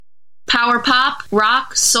Power pop,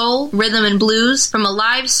 rock, soul, rhythm, and blues from a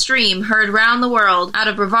live stream heard round the world out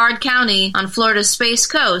of Brevard County on Florida's Space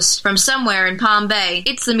Coast from somewhere in Palm Bay.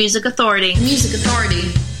 It's the Music Authority. Music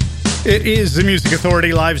Authority. It is the Music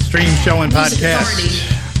Authority live stream show and Music podcast. Authority.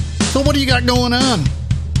 So what do you got going on?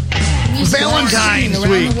 Music Valentine's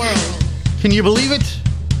Authority week. around the world. Can you believe it?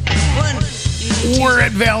 We're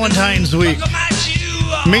at Valentine's week.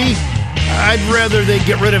 Me? I'd rather they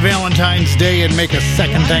get rid of Valentine's Day and make a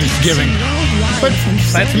second Thanksgiving. But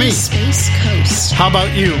that's me. Space Coast. How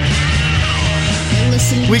about you?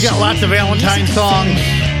 We got lots of Valentine songs.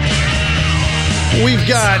 We've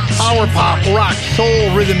got power pop, rock,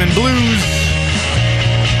 soul, rhythm, and blues.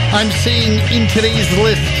 I'm seeing in today's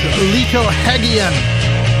list Lito Hagian,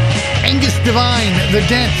 Angus Devine, The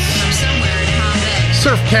Dents, From somewhere in Palm Bay.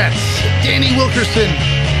 Surf Cats, Danny Wilkerson,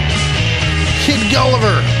 Kid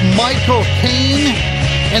Gulliver, Michael Caine,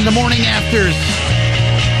 and the Morning Afters,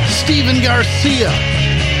 Steven Garcia,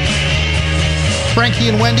 Frankie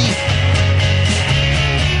and Wendy,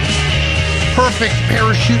 Perfect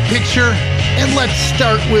Parachute Picture, and let's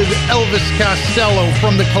start with Elvis Costello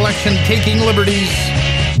from the collection Taking Liberties.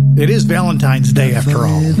 It is Valentine's Day after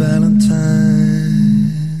all.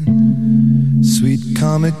 Valentine, sweet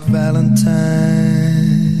comic Valentine,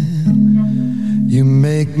 you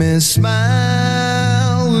make me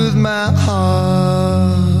smile with my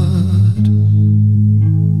heart.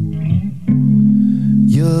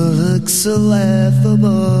 Your looks so laughable,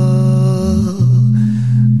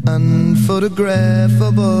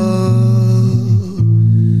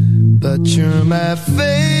 unphotographable, but you're my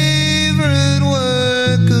favorite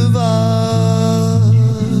work of art.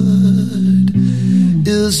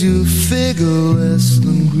 Is your figure less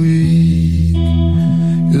than Greek?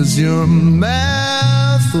 Is your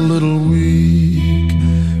mouth a little weak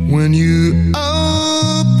when you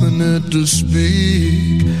open it to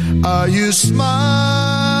speak? Are you smart?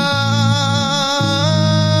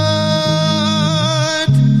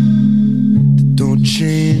 Don't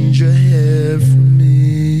change your hair for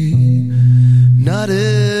me, not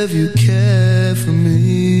if you care for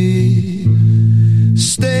me.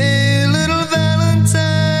 Stay, little Valentine,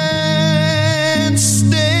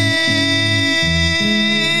 stay.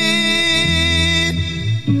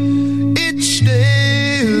 Each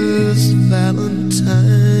day is Valentine's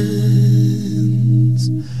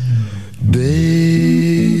Day.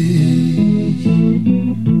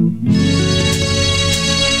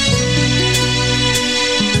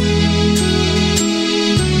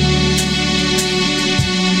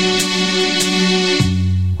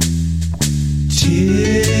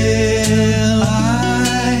 Till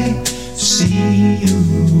I see you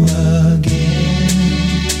again,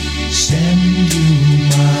 send you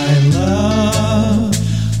my love,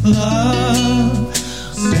 love,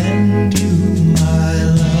 send you my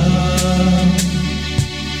love.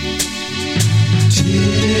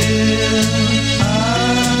 Till I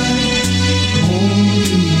hold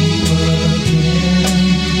you again,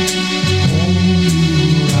 hold you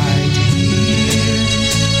right here,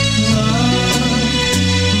 love,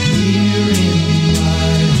 here in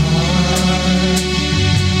my heart.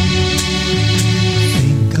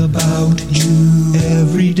 Think about you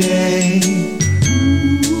every day,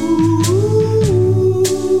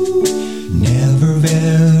 never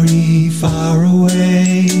very far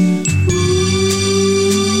away.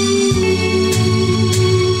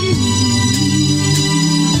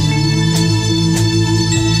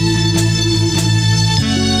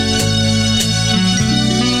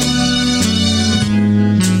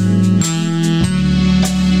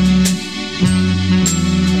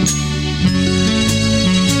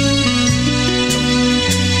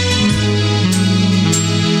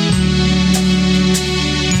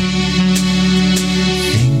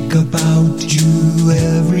 Think about you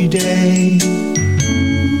every day,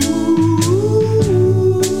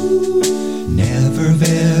 never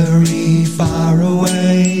very far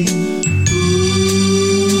away.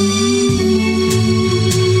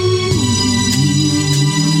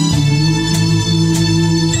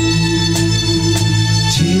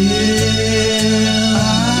 Till I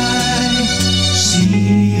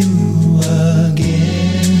see you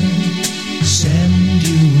again, send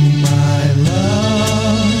you my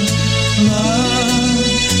love,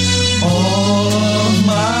 love, all of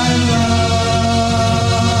my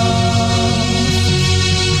love.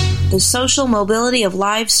 The social mobility of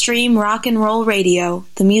live stream rock and roll radio.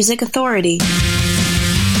 The Music Authority.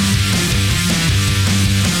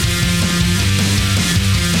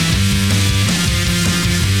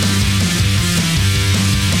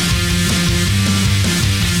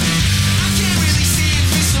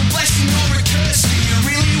 Blessing or a curse. Do you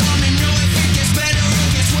really want to know if it gets better or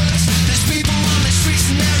gets worse?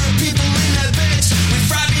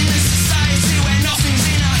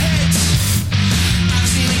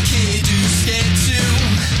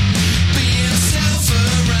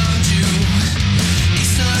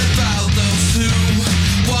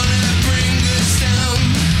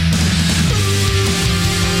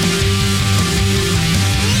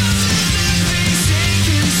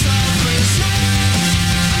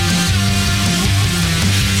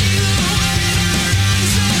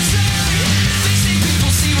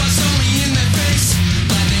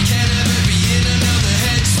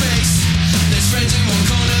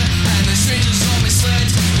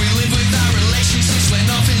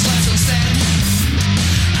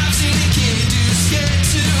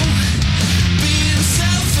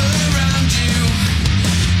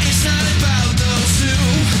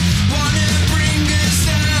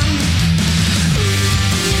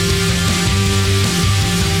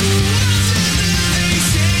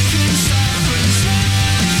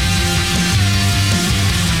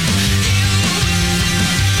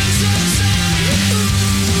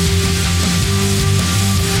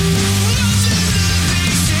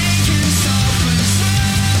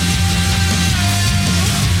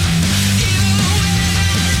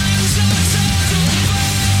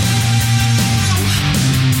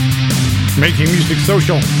 Making music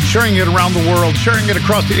social, sharing it around the world, sharing it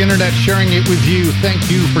across the internet, sharing it with you. Thank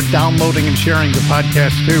you for downloading and sharing the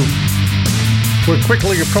podcast too. We're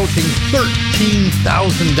quickly approaching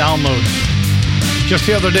 13,000 downloads. Just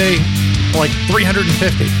the other day, like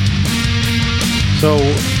 350. So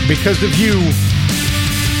because of you,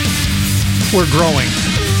 we're growing.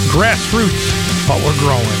 Grassroots, but we're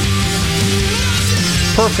growing.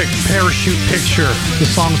 Perfect parachute picture. The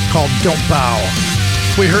song's called Don't Bow.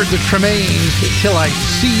 We heard the Tremaines, Till I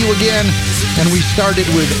See You Again, and we started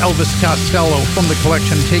with Elvis Costello from the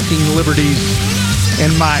collection Taking Liberties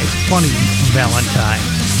and My Funny Valentine.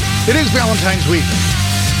 It is Valentine's week.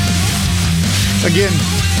 Again,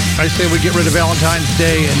 I say we get rid of Valentine's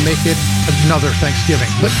Day and make it another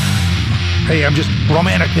Thanksgiving. But hey, I'm just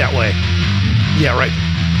romantic that way. Yeah, right.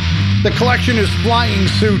 The collection is Flying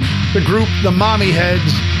Suit, the group The Mommy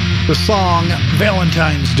Heads, the song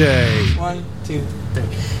Valentine's Day. 1, 2, 3.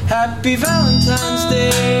 Happy Valentine's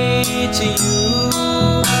Day to you.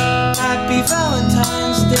 Happy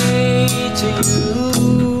Valentine's Day to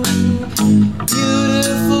you.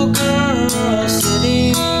 Beautiful girl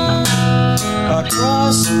sitting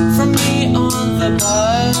across from me on the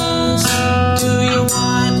bus. Do you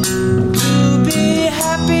want to be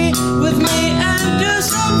happy with me and do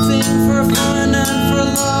something for fun and for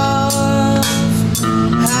love?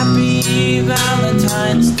 Happy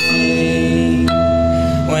Valentine's Day.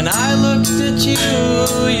 When I looked at you,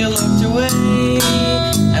 you looked away.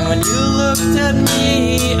 And when you looked at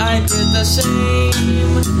me, I did the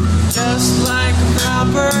same. Just like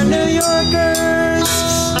proper New Yorkers.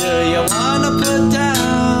 Do you wanna put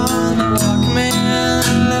down the Walkman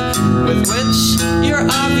with which you're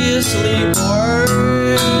obviously bored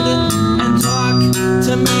and talk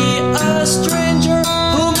to me, a stranger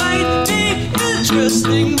who might be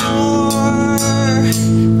interesting more?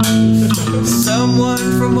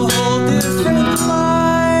 Someone from a whole different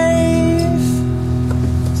life.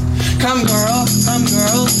 Come girl,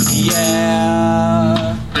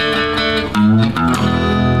 yeah.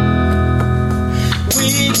 We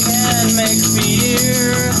can make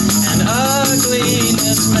fear and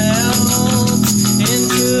ugliness melt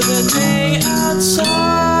into the day outside.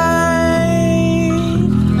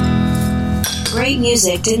 Great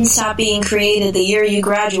music didn't stop being created the year you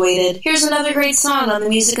graduated. Here's another great song on the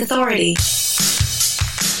Music Authority.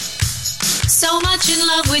 So much in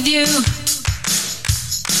love with you.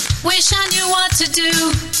 Wish I knew what to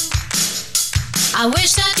do. I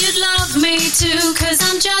wish that you'd love me too, 'cause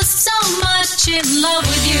I'm just so much in love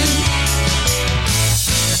with you.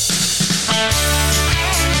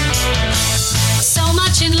 So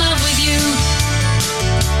much in love with you.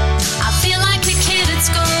 I feel like a kid at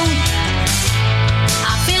school.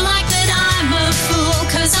 I feel like that I'm a fool,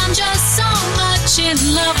 'cause I'm just so much in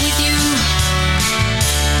love with you.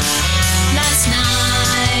 Last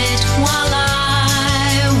night while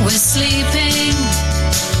I was sleeping,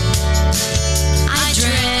 I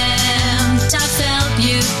dreamt I felt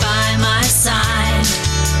you by my side.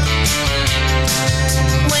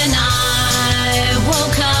 When I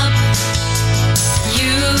woke up,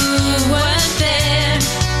 you weren't there.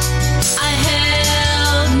 I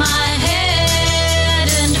held my head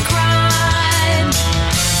and cried.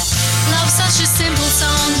 Love's such a simple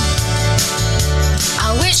song. I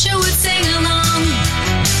wish I would sing along.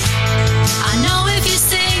 I know if you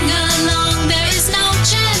sing along, there is no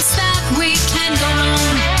chance that we can go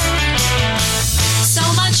wrong. So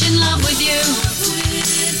much in love with you.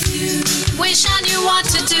 Wish I knew what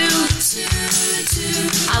to do.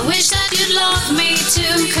 I wish that you'd love me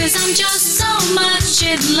too, 'cause I'm just so much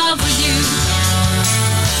in love with you.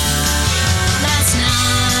 Last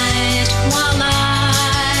night while I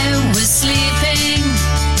was sleeping,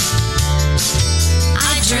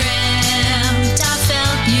 I dreamt I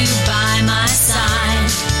felt you by my side.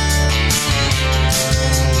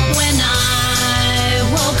 When I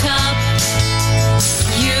woke up,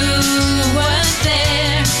 you weren't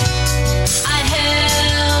there. I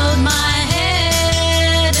held my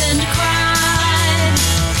head and cried.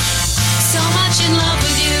 So much in love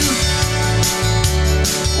with you.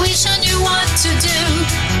 Wish I knew what to do.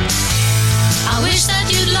 I wish that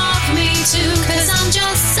you'd love me too, 'cause I'm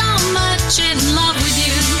just so much in love with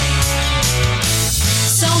you.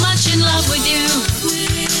 So much in love with you.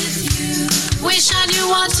 Wish I knew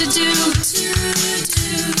what to do.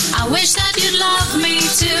 I wish that you'd love me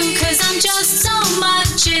too, 'cause I'm just so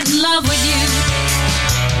much in love with you.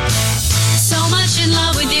 So much in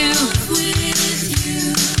love with you.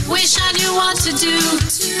 Wish I knew what to do.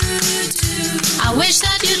 I wish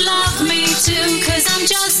that you'd love me too, 'cause I'm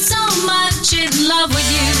just so much in love with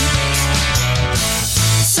you.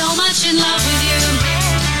 So much in love with you.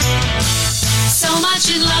 so much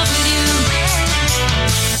in love with you.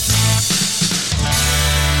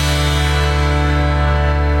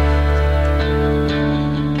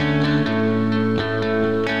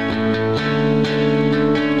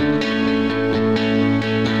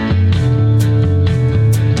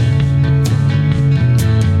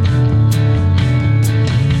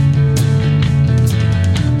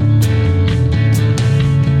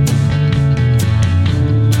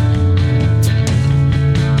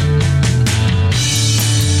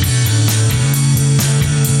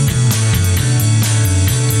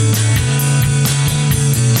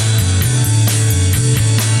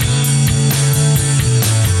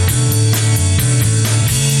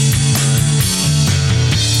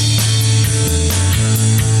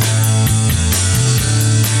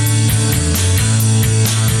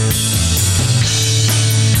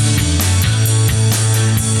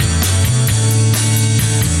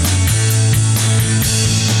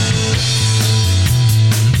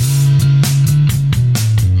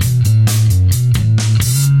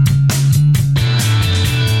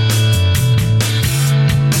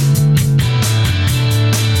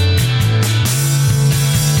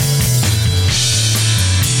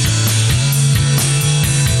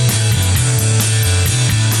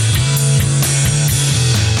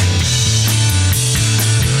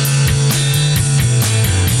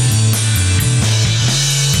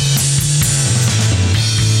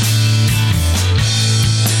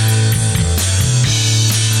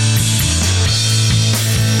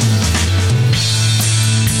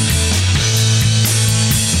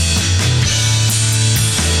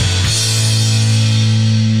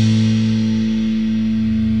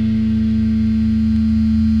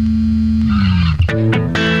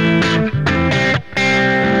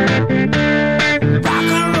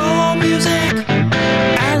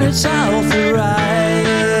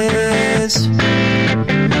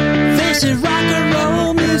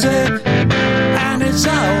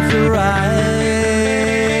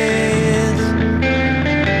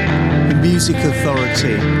 Music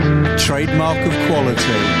Authority, trademark of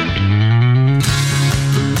quality.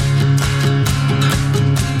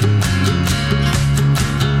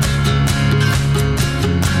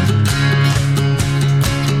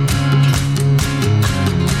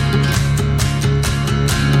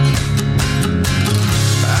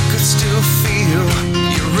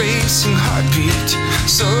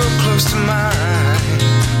 So close to mine,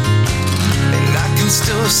 and I can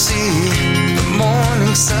still see the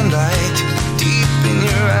morning sunlight deep in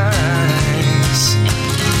your eyes.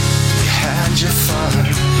 You had your fun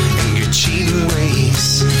and your cheating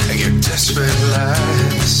ways and your desperate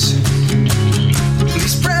lies.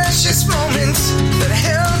 These precious moments that I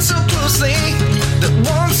held so closely, that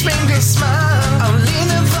once made me smile, I'm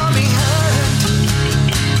leaving far behind.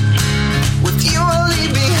 With you I'll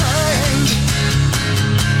leave behind.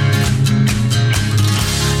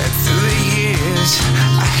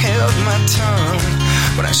 I held my tongue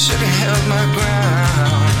when I should have held my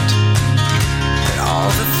ground. And all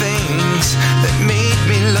the things that made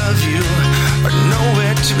me love you are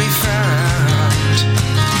nowhere to be found.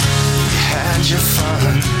 You had your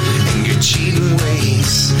fun and your cheating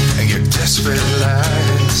ways and your desperate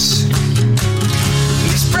lies.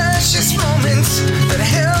 These precious moments that I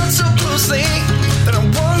held so closely, that I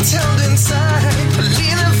once held inside, are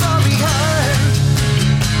leaving far behind.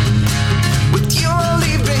 With you I'll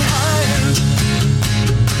leave behind.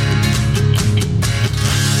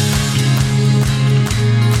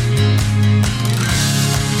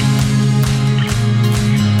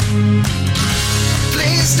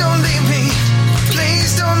 Please don't leave me.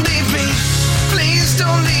 Please don't leave me. Please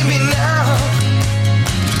don't leave me now.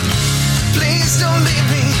 Please don't leave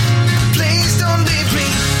me. Please don't leave me.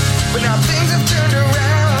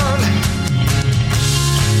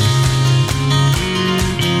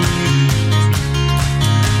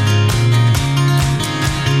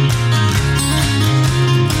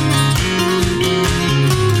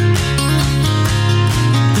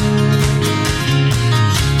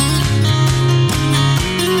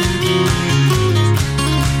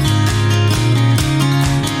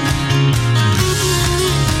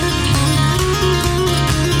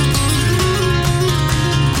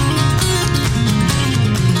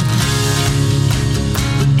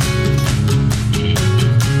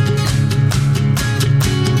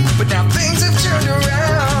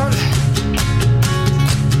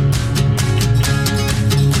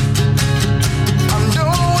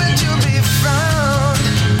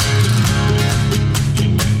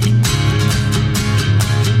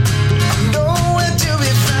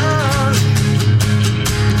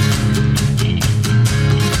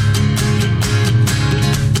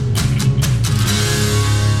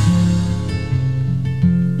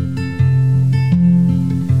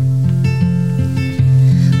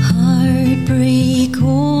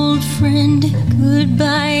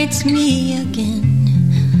 Goodbye, it's me again.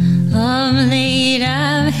 Of late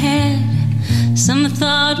I've had some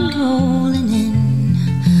thought of rolling in,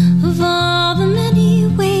 of all the many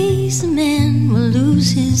ways a man will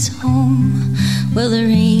lose his home. Well, there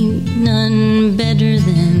ain't none better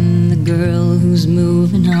than the girl who's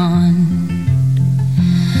moving on.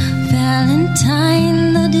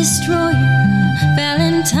 Valentine the destroyer,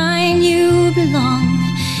 Valentine you belong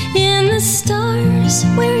in the stars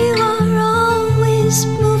where you are always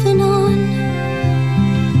moving on.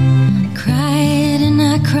 Cried and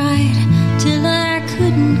I cried till I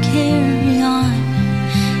couldn't carry on.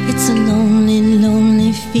 It's a lonely,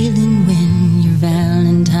 lonely feeling when your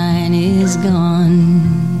Valentine is gone.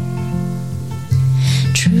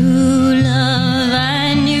 True love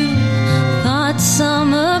I knew, thought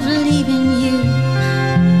some of leaving you.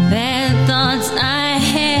 Bad thoughts I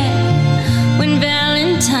had when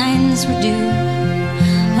Valentines were due.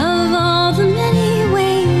 Of all the many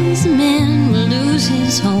ways a man will lose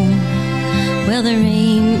his home, well, there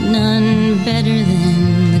ain't none better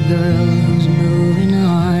than the girl who's moving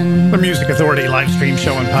on. The Music Authority live stream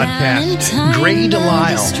show and podcast. Gray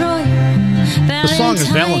Delisle. The song is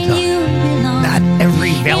Valentine. Not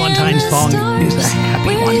every Valentine song is a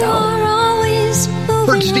happy one, though.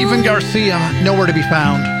 Heard Stephen Garcia, Nowhere to Be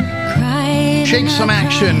Found. Shake Some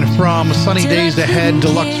Action from Sunny Days Ahead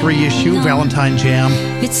Deluxe Reissue, Valentine Jam.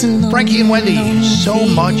 Frankie and Wendy, So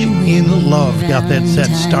Much in Love, got that set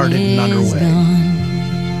started and underway.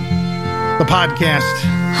 The podcast,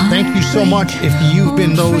 thank you so much if you've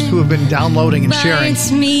been those who have been downloading and sharing.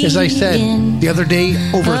 As I said the other day,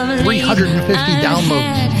 over 350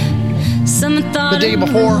 downloads. The day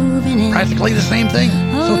before, practically the same thing.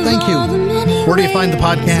 So thank you. Where do you find the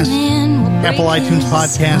podcast? Apple iTunes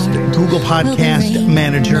Podcast, Google Podcast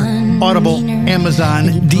Manager, Audible, Amazon,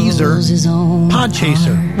 Deezer,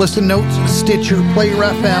 Podchaser, Listen Notes, Stitcher, Player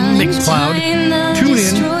FM, Mixcloud,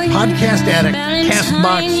 TuneIn, Podcast Addict,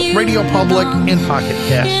 CastBox, Radio Public, and Pocket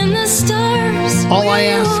Cast. All I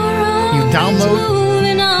ask, you download,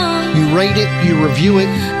 you rate it, you review it,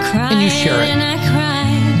 and you share it.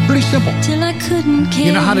 Pretty simple.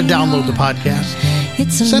 You know how to download the podcast.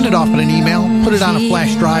 Send it off in an email, put it on a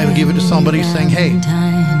flash drive, and give it to somebody saying, hey,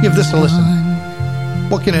 give this a listen.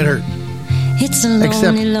 What can it hurt?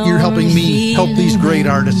 Except you're helping me help these great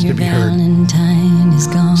artists to be heard.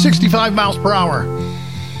 65 miles per hour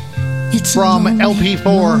from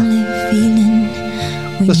LP4.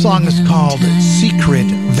 The song is called Secret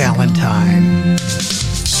Valentine.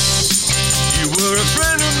 You were a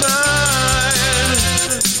friend of mine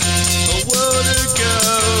a world ago.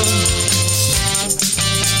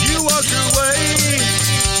 You walked away,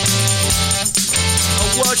 I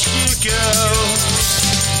watched you go.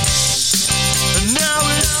 And now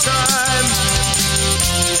it's time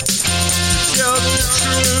to tell the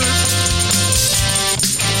truth.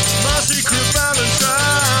 My secret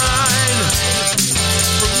Valentine,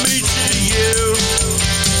 from me to you.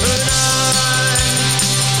 And I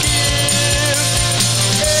give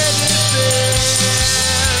anything.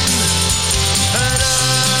 And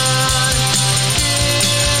I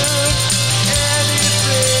give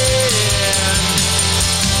anything.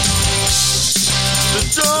 The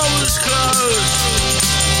door was closed,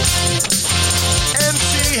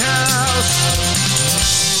 empty house,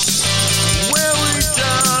 where we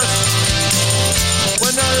danced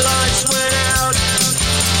when the lights went out.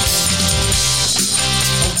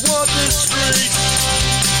 I walked the streets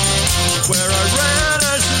where I ran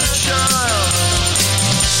as a child.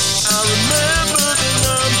 I remember the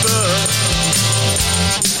number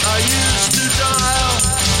I used to dial.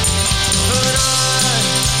 But I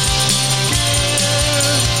give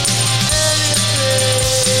anything.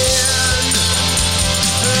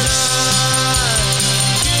 And I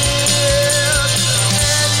give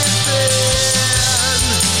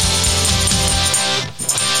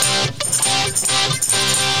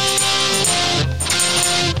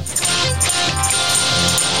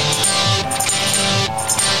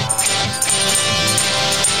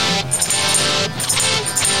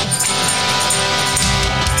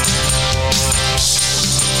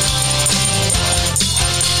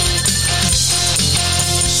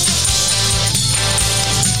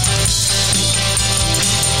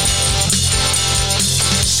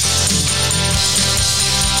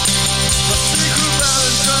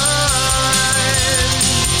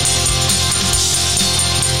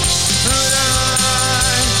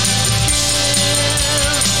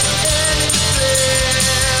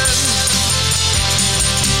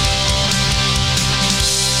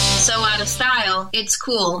It's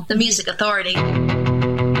cool. The Music Authority.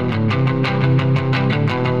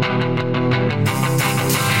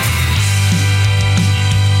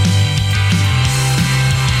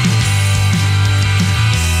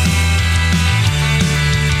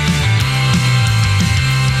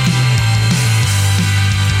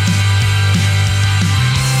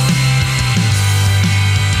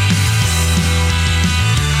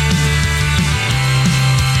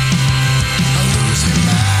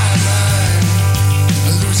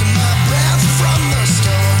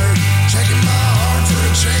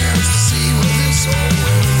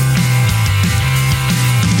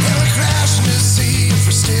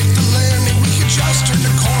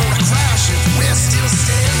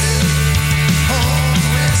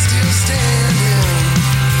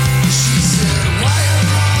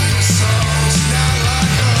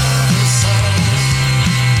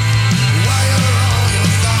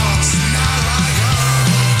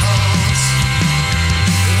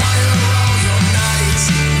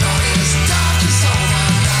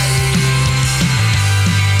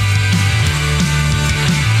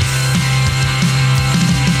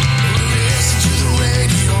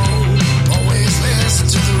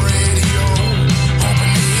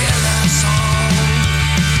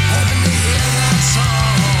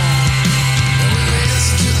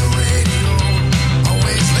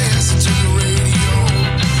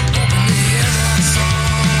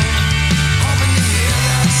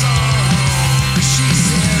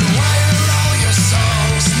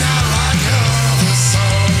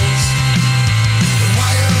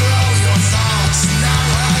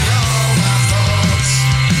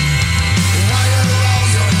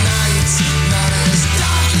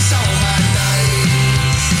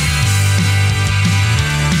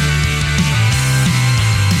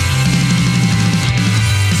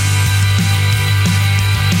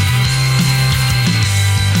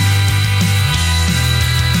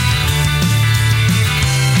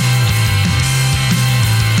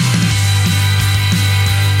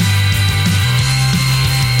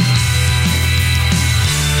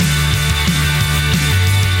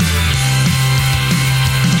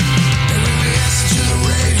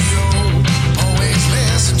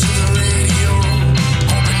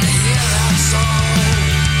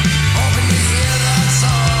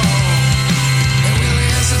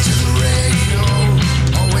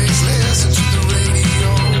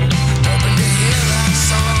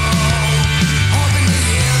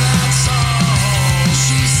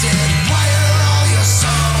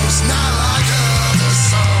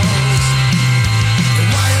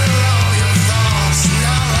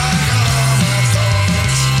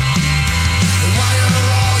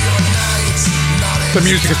 The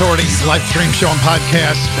Music Authority live stream show and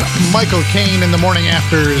podcast. Michael Caine in the morning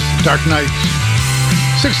afters, Dark Nights.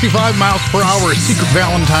 65 miles per hour, Secret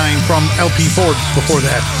Valentine from LP Forbes before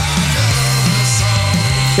that.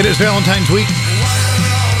 It is Valentine's week,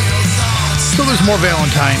 so there's more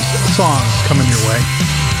Valentine's songs coming your way.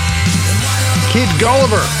 Kid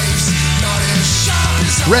Gulliver,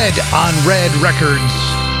 Red on Red Records.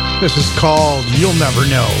 This is called You'll Never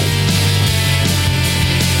Know.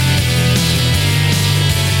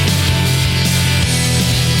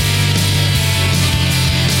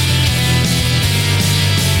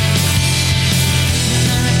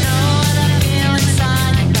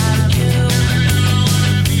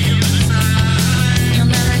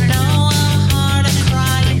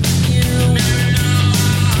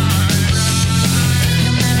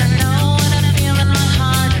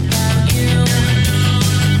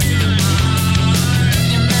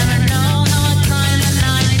 Never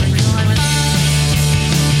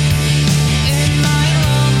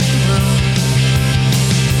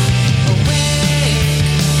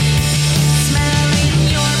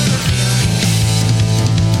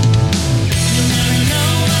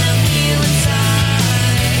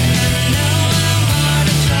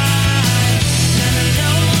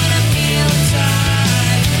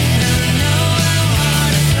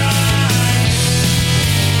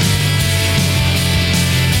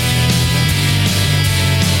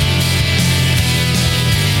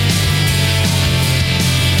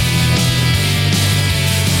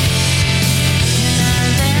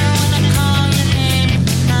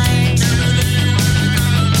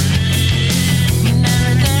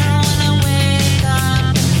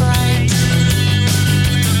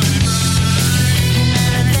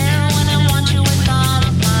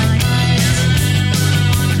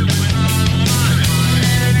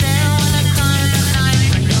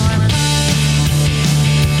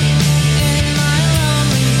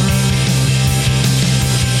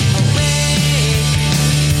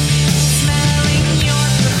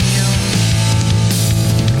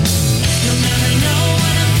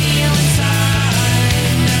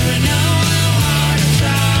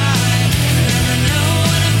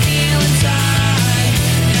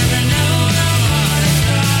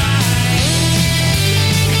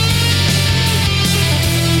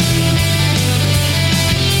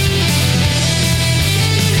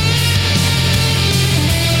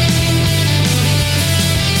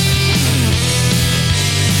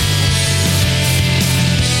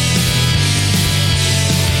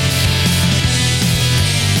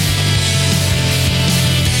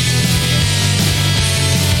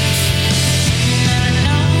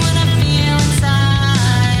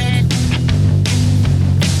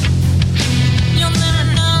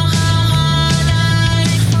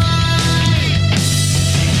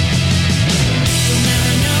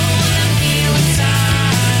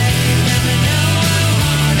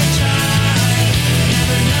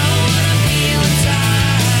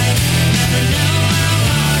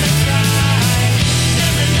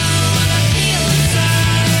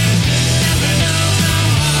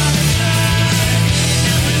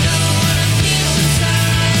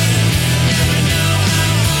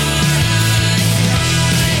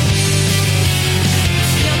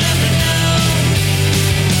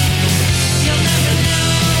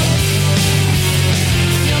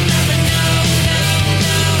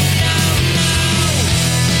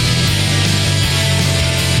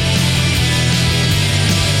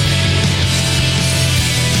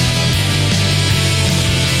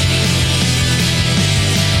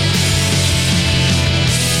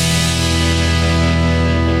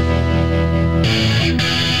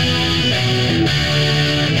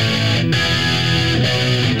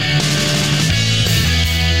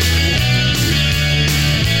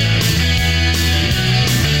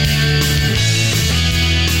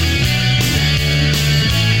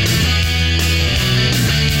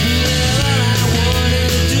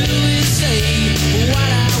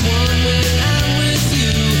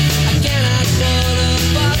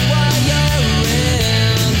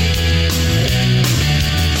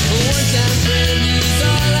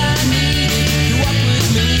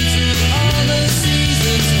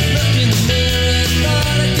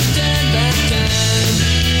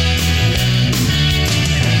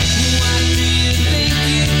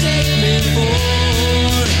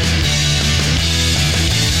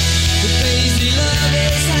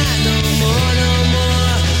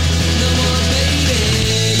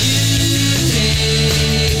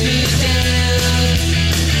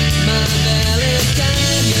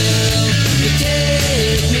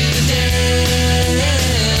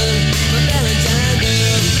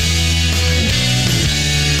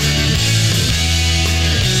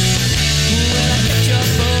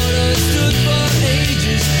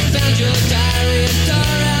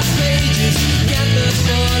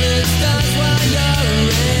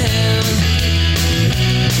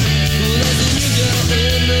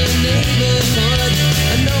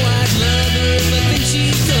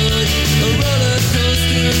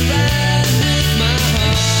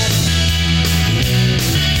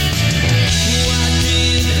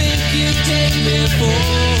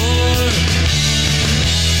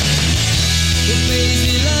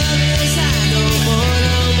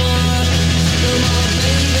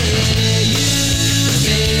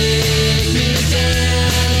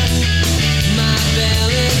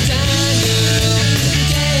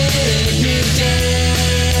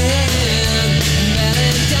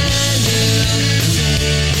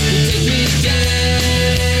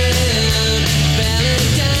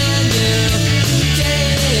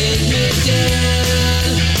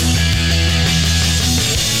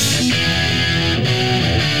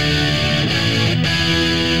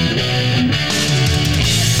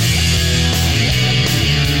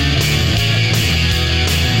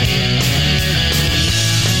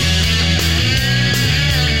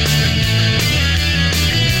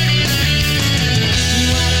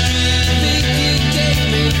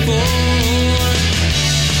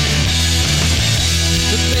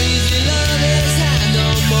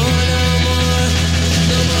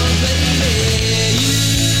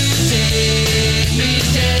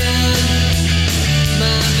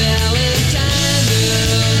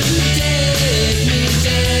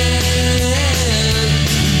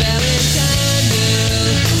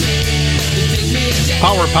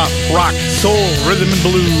hip-hop, rock, soul, rhythm, and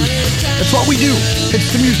blues. That's what we do.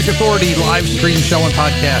 It's the Music Authority live stream show and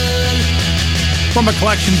podcast. From a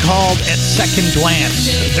collection called At Second Glance.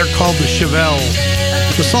 They're called the Chevelles.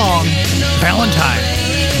 The song, Valentine.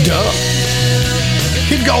 Duh.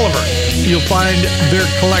 Kid Gulliver. You'll find their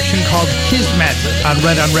collection called Kismet on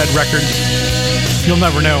Red Records. You'll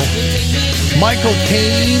never know. Michael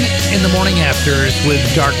Caine in the Morning Afters with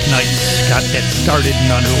Dark Nights. Got that started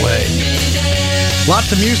and underway.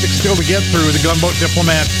 Lots of music still to get through. The Gunboat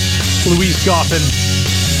Diplomats, Louise Goffin,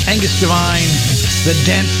 Angus Devine, The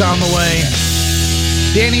Dents on the way.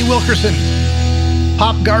 Danny Wilkerson.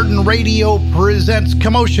 Pop Garden Radio presents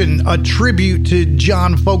Commotion, a tribute to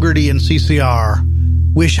John Fogerty and CCR.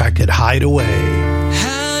 Wish I Could Hide Away.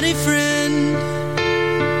 Howdy, friend.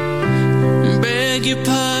 Beg your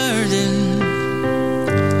pardon.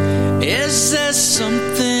 Is there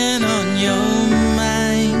something on your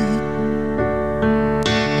mind?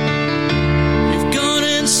 You've gone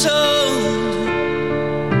and sold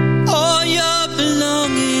all your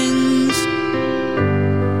belongings.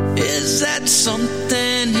 Is that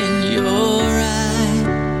something in your eye?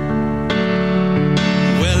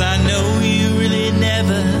 Well, I know you really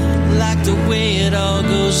never like the way it all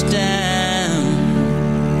goes down.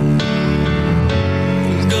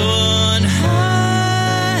 Go on,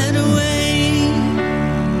 hide away.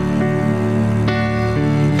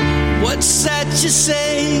 What's that you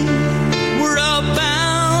say? We're all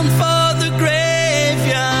bound for the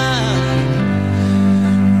graveyard.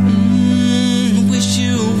 Wish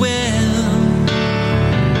you well.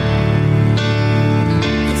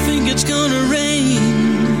 I think it's gonna rain.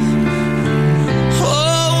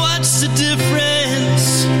 What's the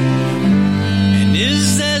difference? And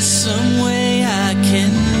is there some way I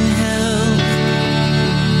can help?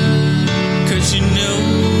 'Cause you know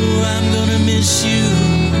I'm gonna miss you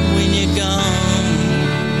when you're gone.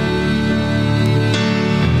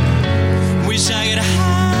 Wish I could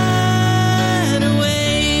hide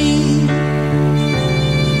away.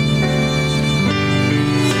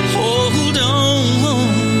 Hold on,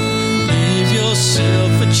 give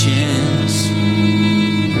yourself a chance.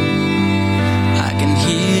 I can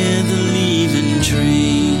hear the leaving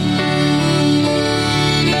train.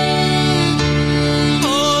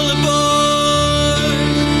 All aboard.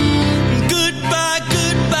 Goodbye,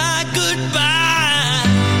 goodbye, goodbye.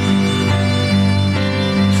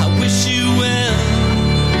 I wish you well.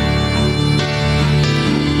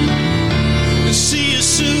 See you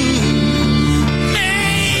soon.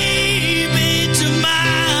 Maybe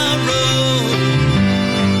tomorrow.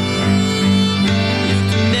 You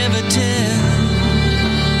can never tell.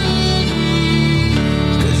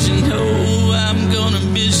 I'm gonna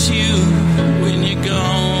miss you when you're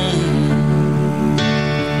gone.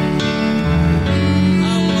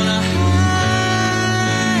 I wanna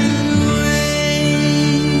hide away.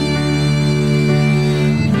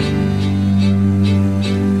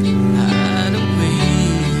 Hide away.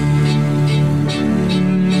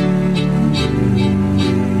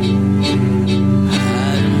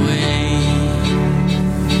 Hide away.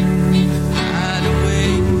 Hide away.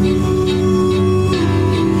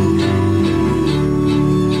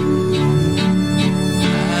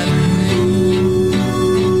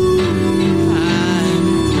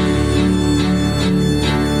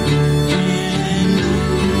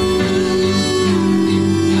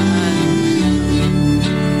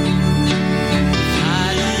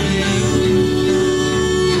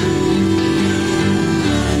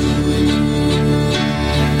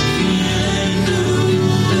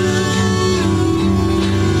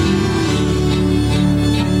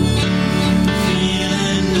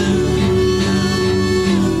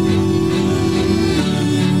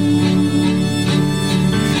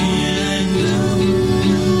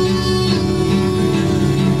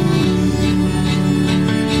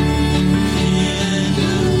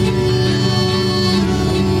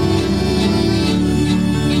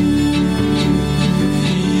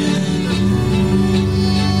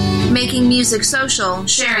 Making music social,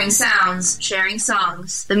 sharing sounds, sharing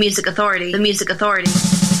songs. The Music Authority. The Music Authority.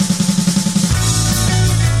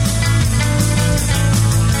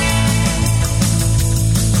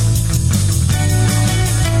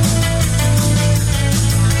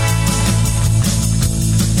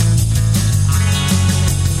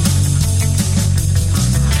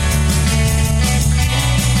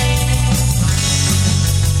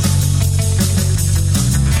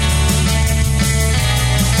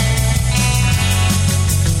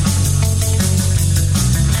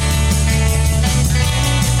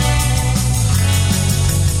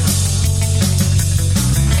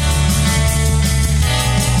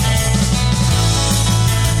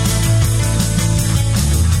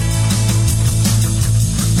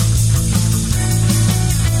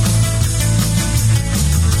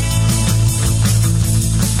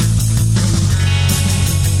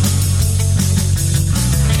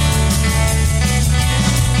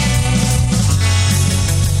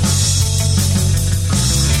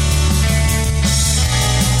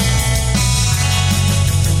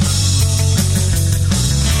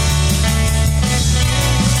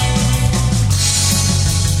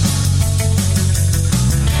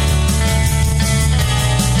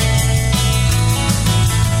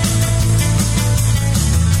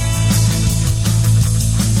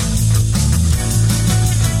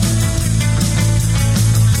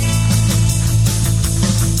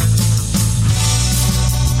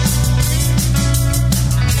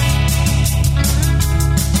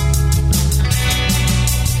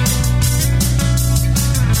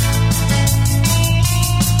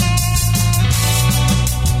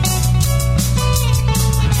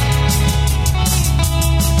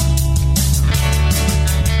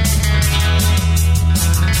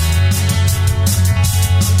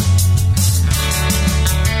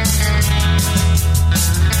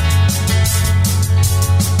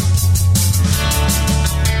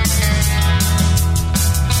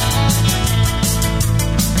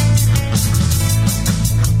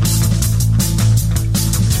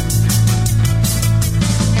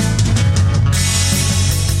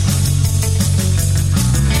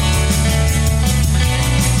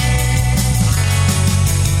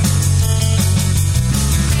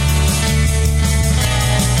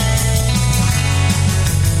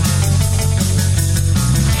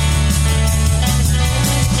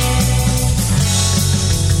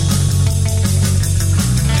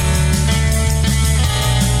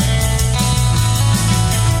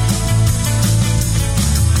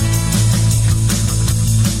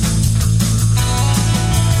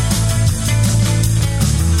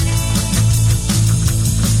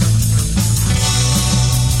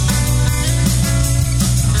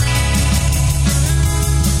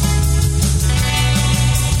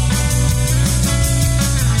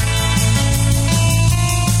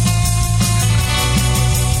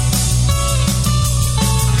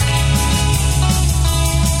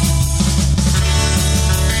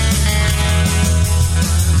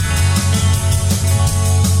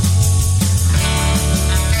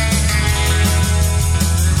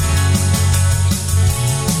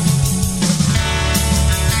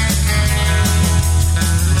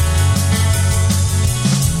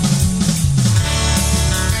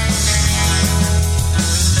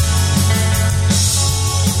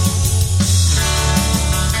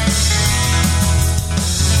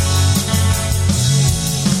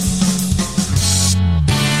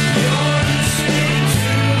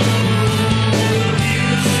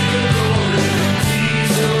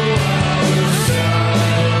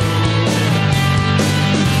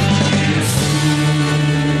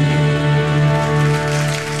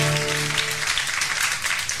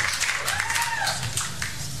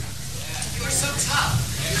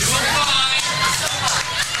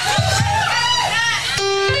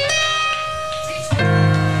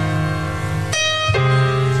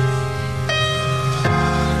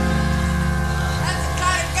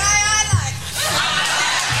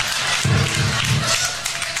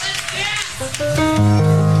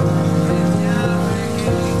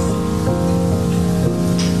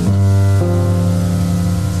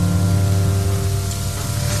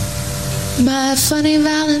 My funny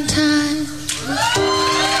Valentine,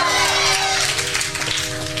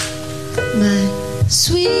 my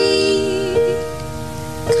sweet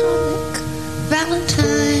comic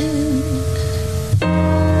Valentine,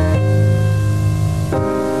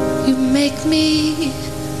 you make me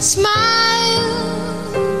smile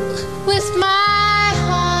with my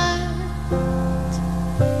heart.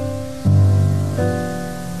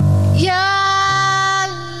 Your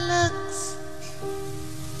looks,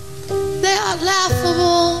 they are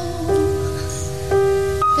laughable,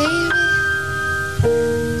 baby.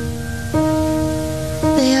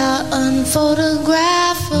 They are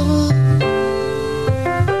unphotographable,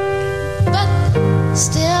 but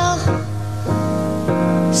still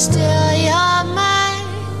you're my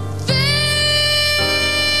favorite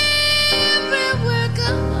work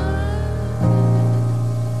of art.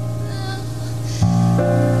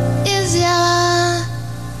 Is your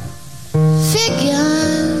figure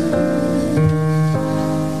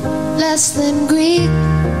less than Greek?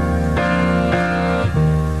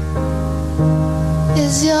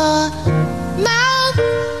 Is your mouth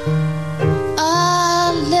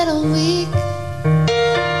a little weak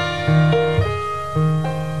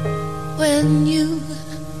when you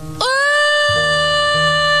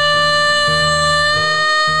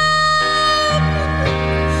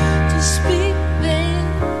to speak, babe?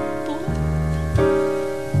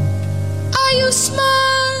 Are you smart?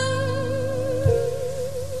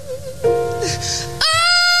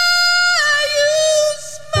 Are you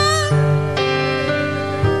smart?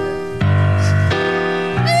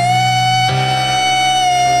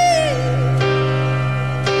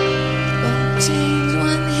 Won't change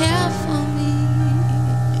one hair for me.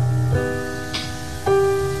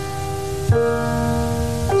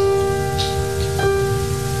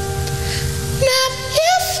 Not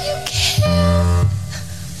if you care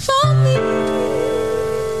for me.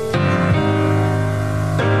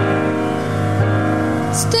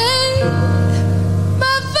 Stay,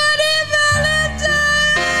 my funny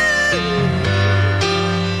Valentine.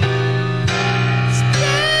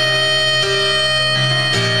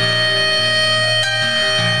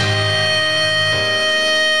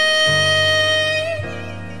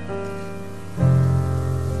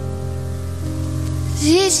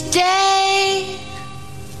 Each day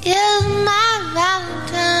is my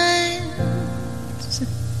Valentine's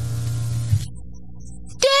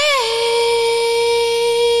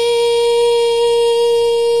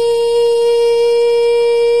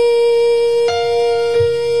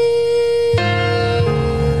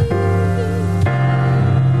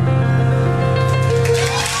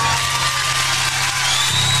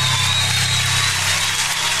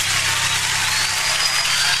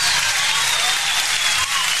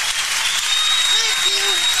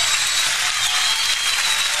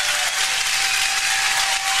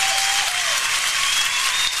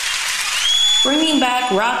Bringing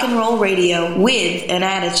back rock and roll radio with an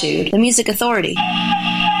attitude. The Music Authority.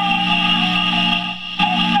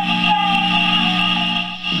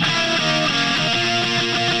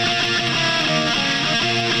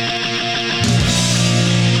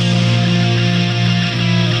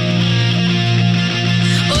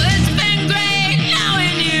 Well, it's been great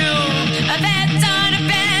knowing you. That's all the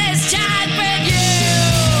best child for you.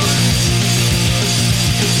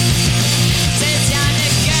 It's time to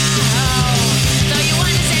go. So you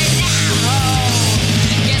want to say no?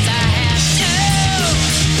 Guess I have to.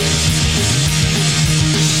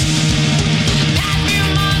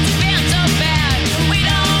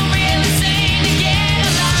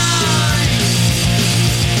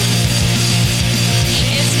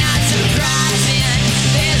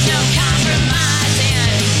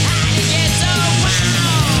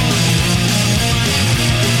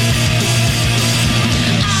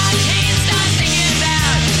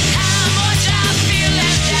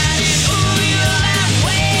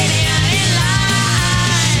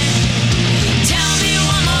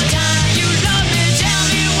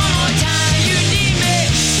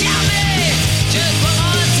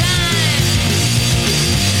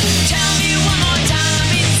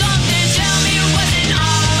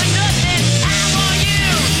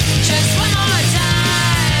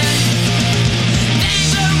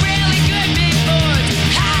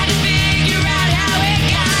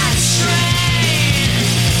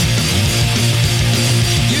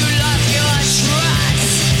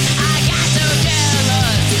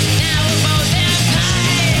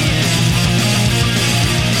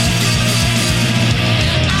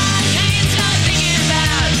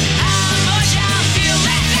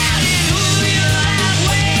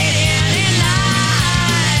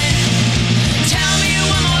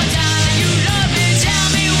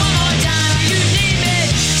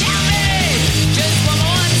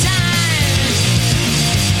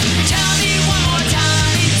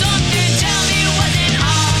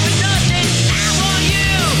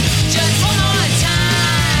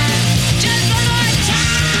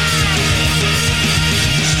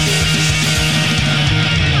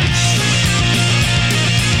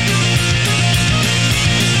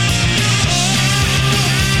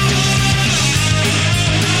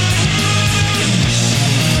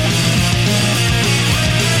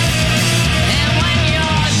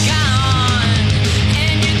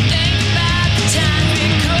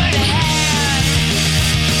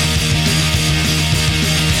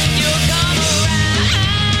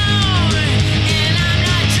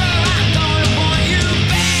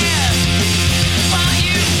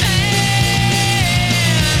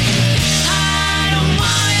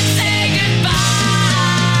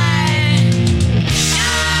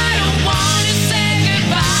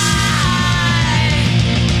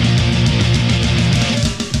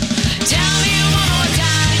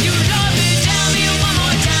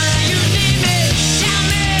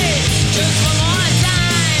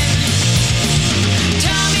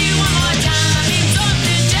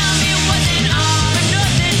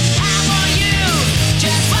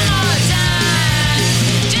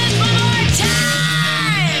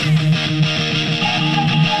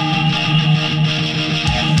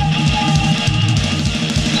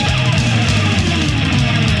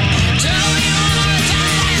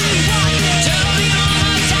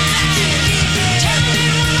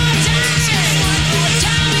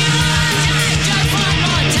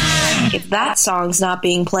 If that song's not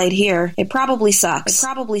being played here, it probably sucks. It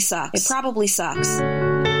probably sucks. It probably sucks.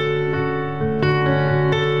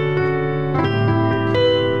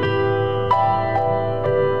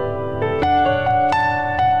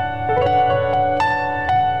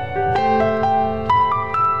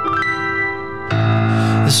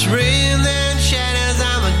 This rain that shadows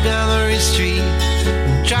on Montgomery Street.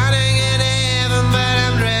 I'm trying to get to heaven, but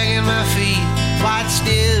I'm dragging my feet. Why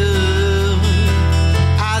still?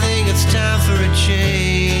 I think it's time for a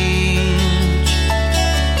change.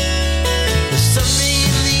 There's something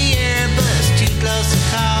in the air, but it's too close to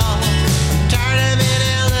call. I'm tired of being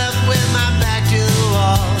held up with my back to the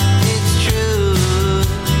wall. It's true,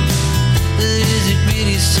 but is it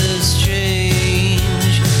really so strange?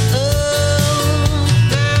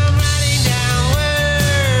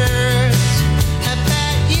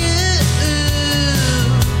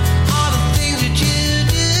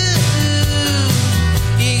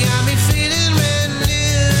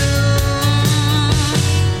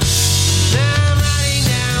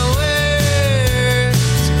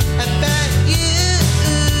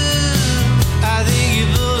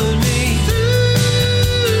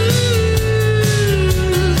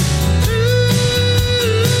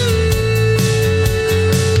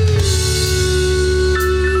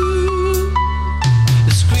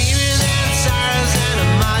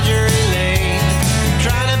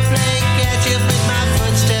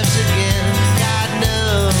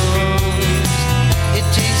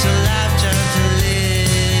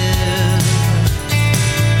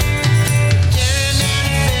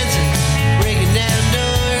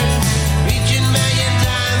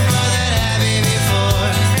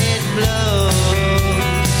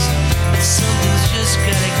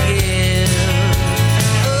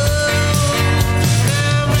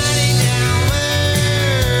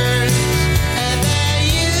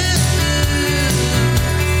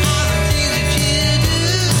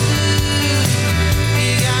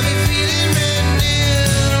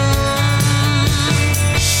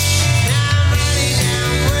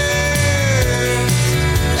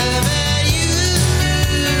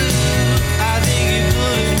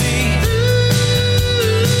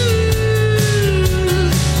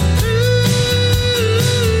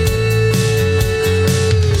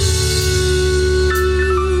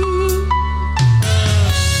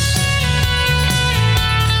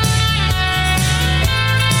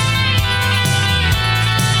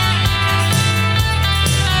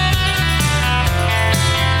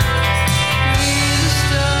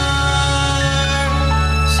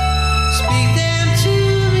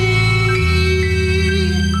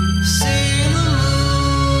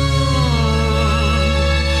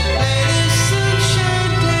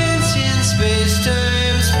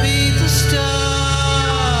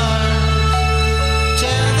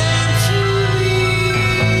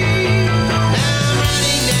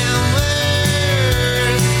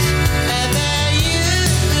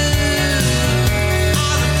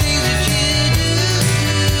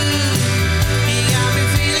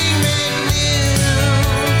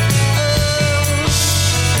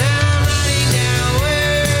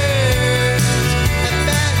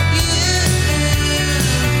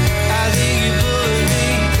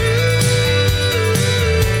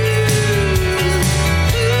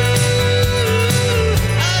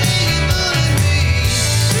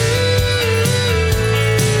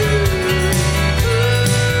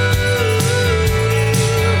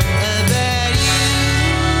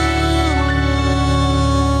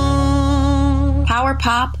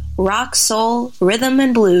 Pop, rock, soul, rhythm,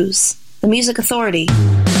 and blues. The Music Authority. It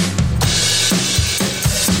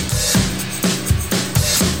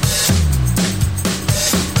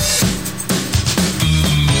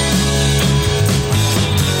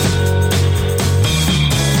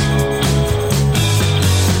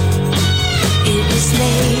was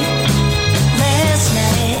late last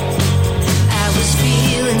night. I was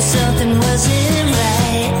feeling something wasn't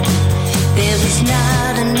right. There was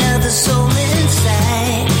not another soul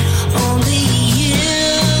inside. Only you,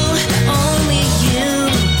 only you.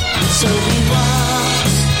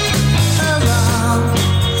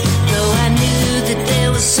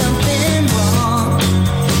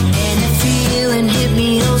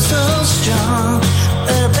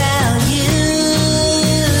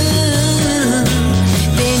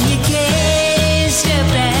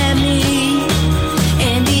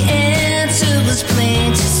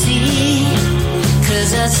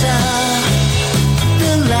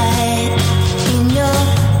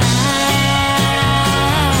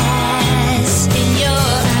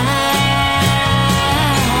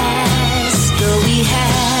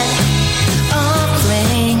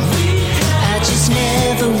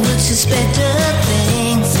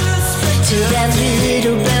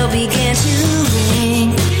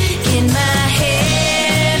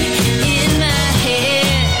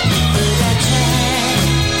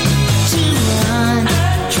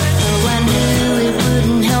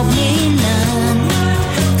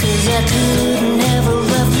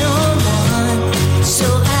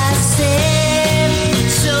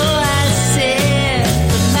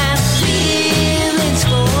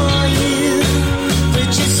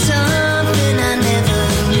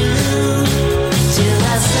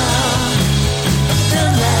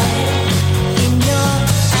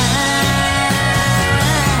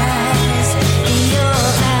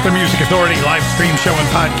 Music Authority live stream show and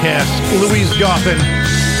podcast. Louise Goffin.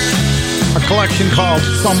 A collection called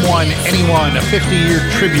Someone, Anyone, a 50-year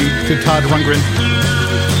tribute to Todd Rundgren.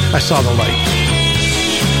 I Saw the Light.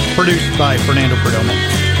 Produced by Fernando Perdomo.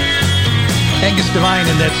 Angus Devine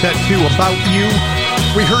in that set too, About You.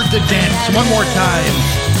 We heard The Dance one more time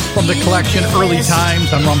from the collection Early Times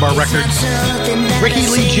on Rumbar Records. Ricky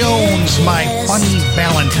Lee Jones, My Funny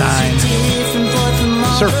Valentine.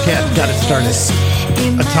 Surfcat got it started.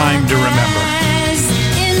 A Time to Remember.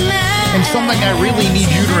 And something I really need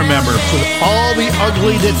you to remember. With all the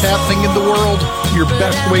ugly that's happening in the world, your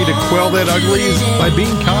best way to quell that ugly is by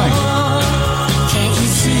being kind.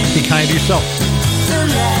 Be kind to yourself.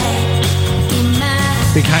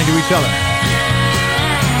 Be kind to each other.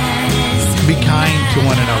 Be kind to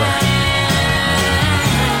one another.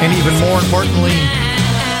 And even more importantly,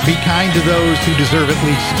 be kind to those who deserve it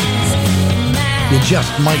least. You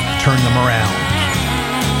just might turn them around.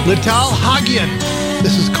 Lital Hagian.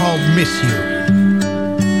 This is called Miss You.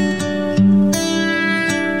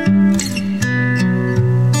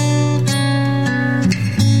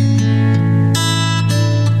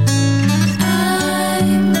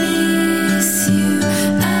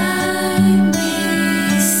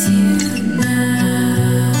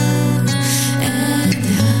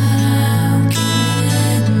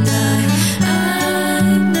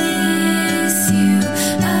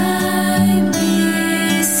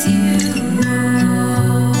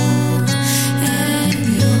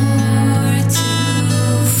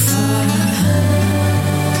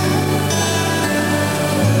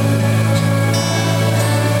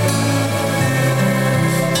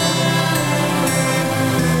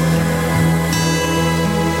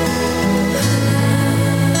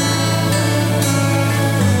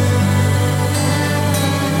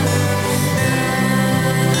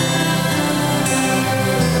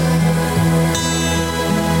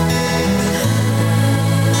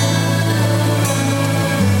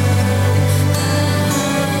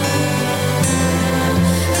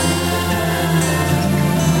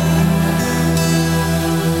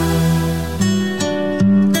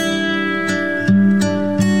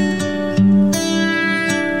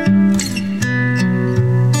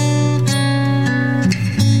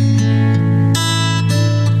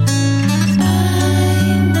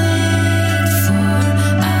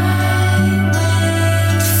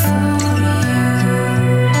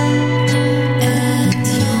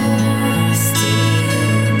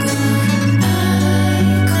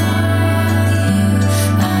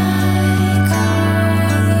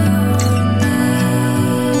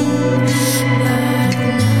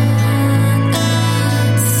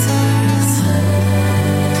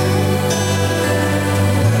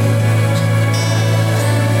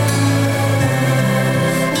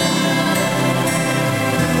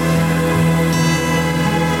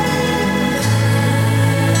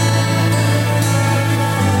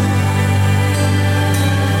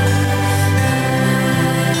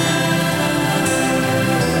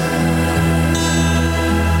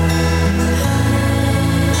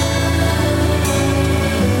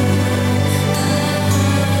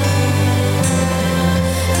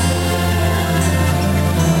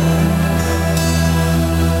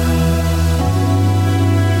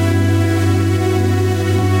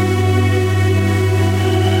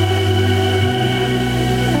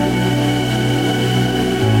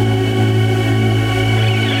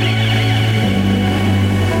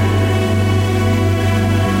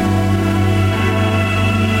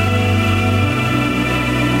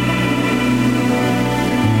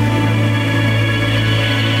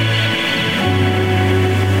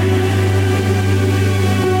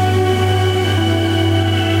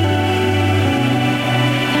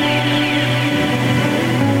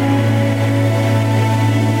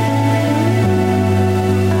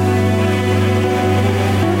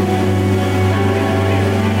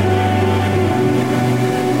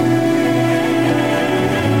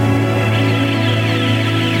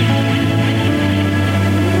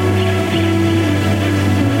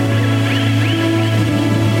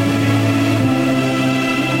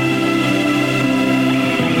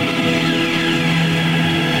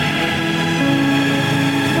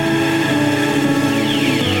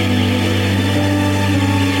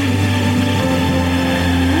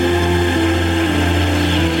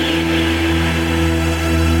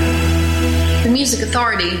 Music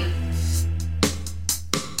Authority.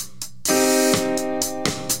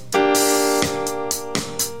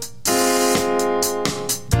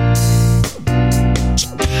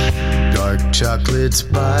 Dark chocolates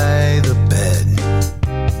by the bed,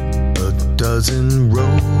 a dozen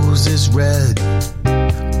roses red,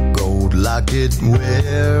 gold locket pocket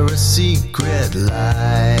where a secret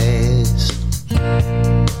lies.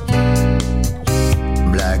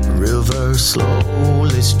 Black river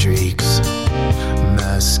slowly streaks,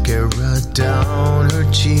 mascara down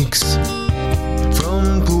her cheeks,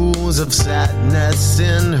 from pools of sadness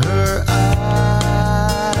in her eyes.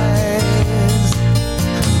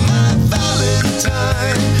 My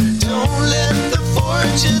Valentine, don't let the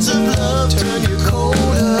fortunes of love turn you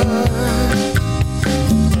colder.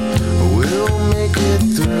 We'll make it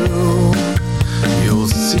through, you'll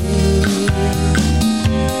see.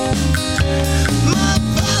 My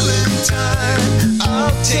Valentine,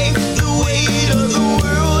 I'll take the weight of the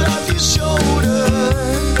world off your shoulder.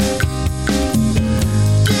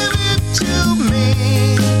 Give it to me.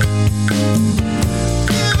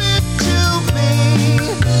 Give it to me.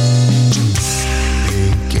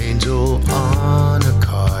 Pink angel on a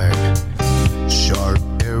card, sharp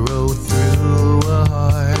arrow through a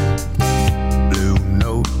heart, blue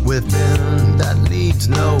note within that leads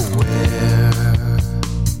nowhere.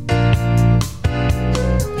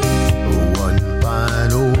 One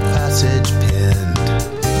final passage penned,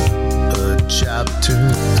 a chapter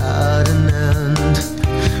at an end.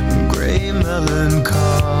 Gray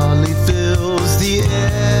melancholy fills the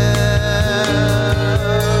air.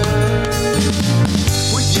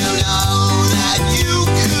 Well, you know that you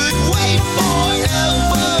could wait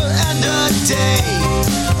forever and a day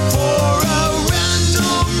for a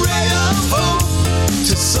random ray of hope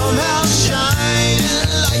to somehow shine and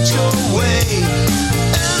light your way,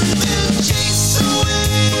 and then chase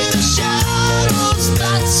away the shadows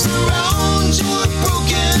that surround your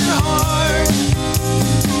broken heart.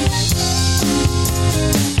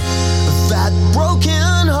 That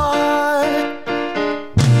broken heart.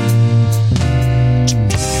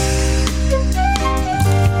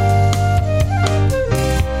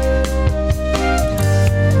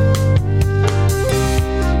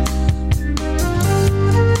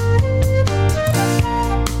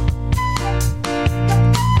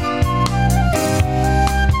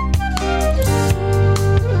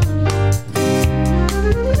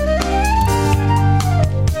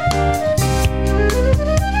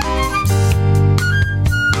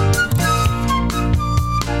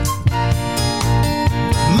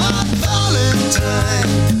 My Valentine,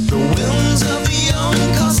 the whims of the young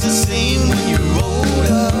cost the same when you're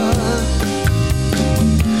older.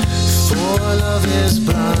 For love is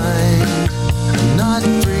blind, not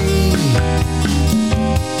free.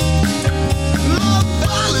 My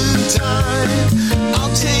Valentine,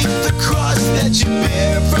 I'll take the cross that you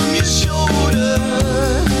bear from